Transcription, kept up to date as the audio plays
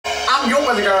I'm your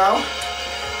weather girl.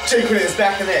 Jake is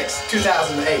back in X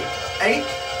 2008. 8?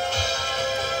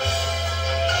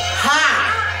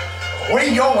 Hi! We're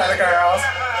your weather girls.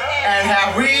 And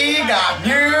have we got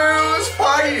news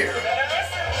for you.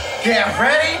 Get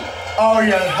ready, all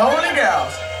you holy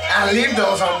girls, and leave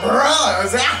those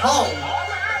umbrellas at home.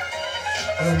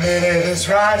 The minute is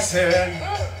rising,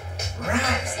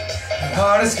 rising. The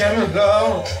heart is getting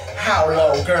low. How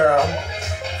low, girl?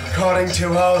 According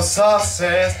to old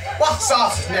sources. What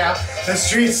sources now? The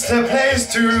street's the place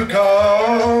to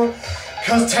go.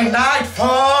 'Cause tonight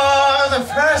for the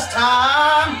first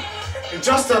time,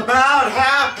 just about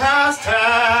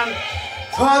 10:30,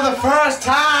 for the first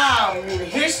time in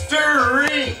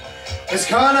history, it's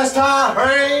gonna start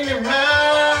raining,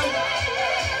 man.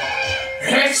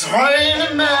 It's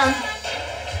raining, man.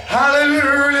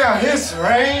 Hallelujah, it's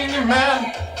raining,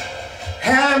 man.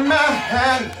 And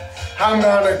man, I'm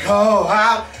gonna go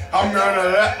out, I'm gonna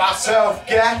let myself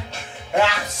get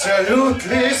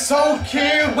absolutely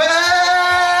soaking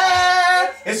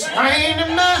wet. It's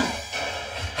raining, man.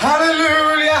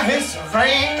 Hallelujah, it's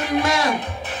raining, man.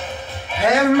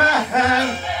 And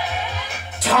man,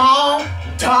 tall,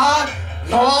 dark,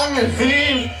 long and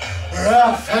lean,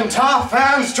 rough and tough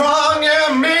and strong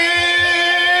and mean.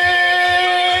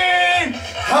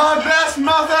 God bless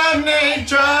Mother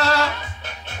Nature.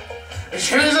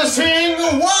 She's a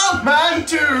single woman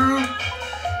too.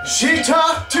 She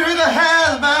talked to the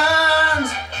heavens,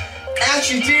 and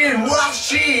she did what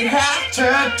she had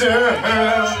to do.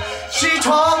 She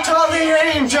talked to the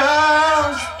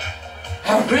angels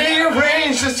and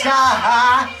rearranged the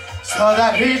sky so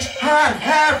that each and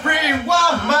every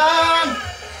woman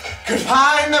could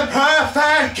find the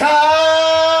perfect guy.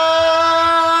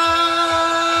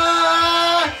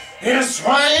 It's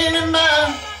raining,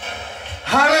 man.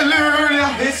 Hallelujah,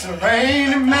 it's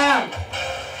raining, man.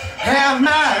 And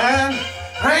man,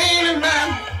 raining, man.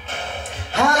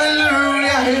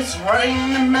 Hallelujah, it's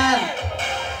raining, man.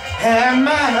 And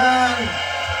man,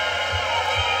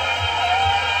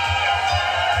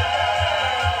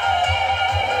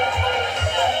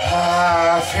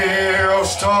 I feel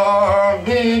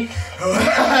stormy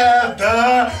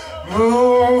weather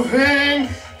moving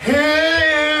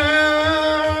in,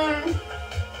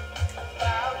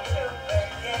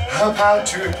 about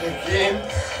to begin.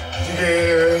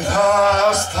 Hear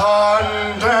the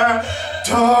thunder,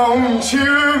 don't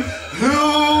you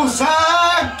lose again.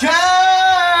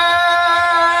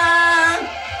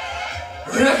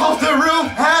 Rip off the roof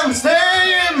and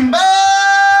stay in bed.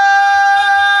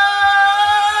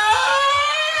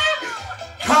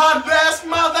 God bless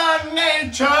Mother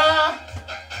Nature.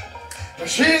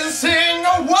 She's a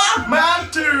single woman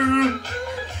too.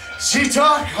 She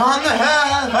took on the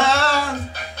heavens,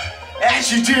 and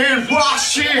she did what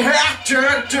she had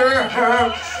to do.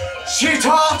 She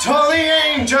talked to the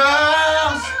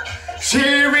angels. She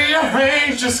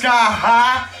rearranged the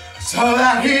sky so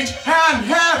that each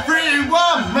and every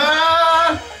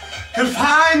woman could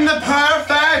find the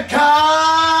perfect guy.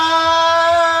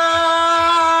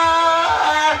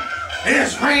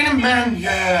 It's raining, man,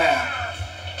 yeah.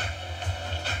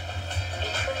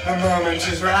 The moment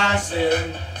is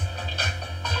rising.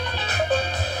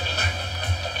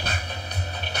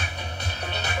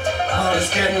 Oh, it's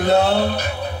getting low.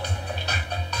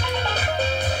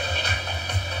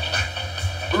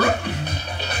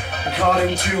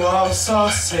 According to all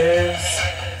sources,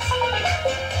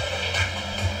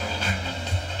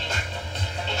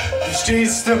 the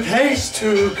street's the place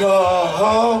to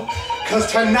go. 'Cause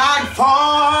tonight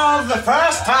for the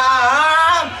first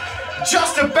time,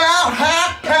 just about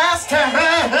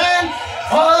 10:30,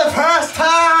 for the first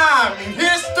time in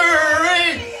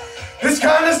history, it's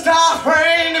gonna start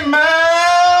raining, man.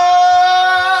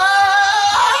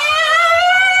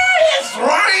 It's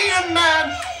raining, man.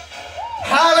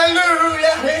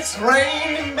 Hallelujah, it's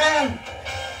raining, man.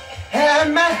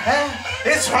 And man,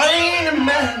 it's raining,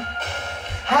 man.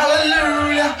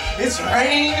 Hallelujah, it's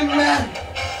raining, man.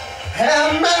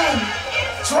 And man,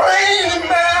 it's raining,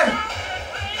 man.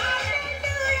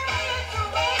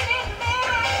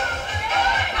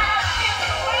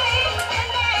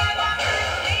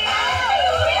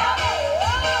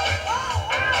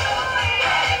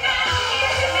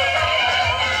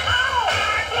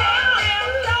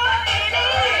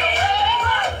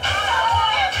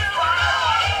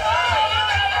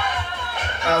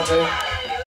 I'll do.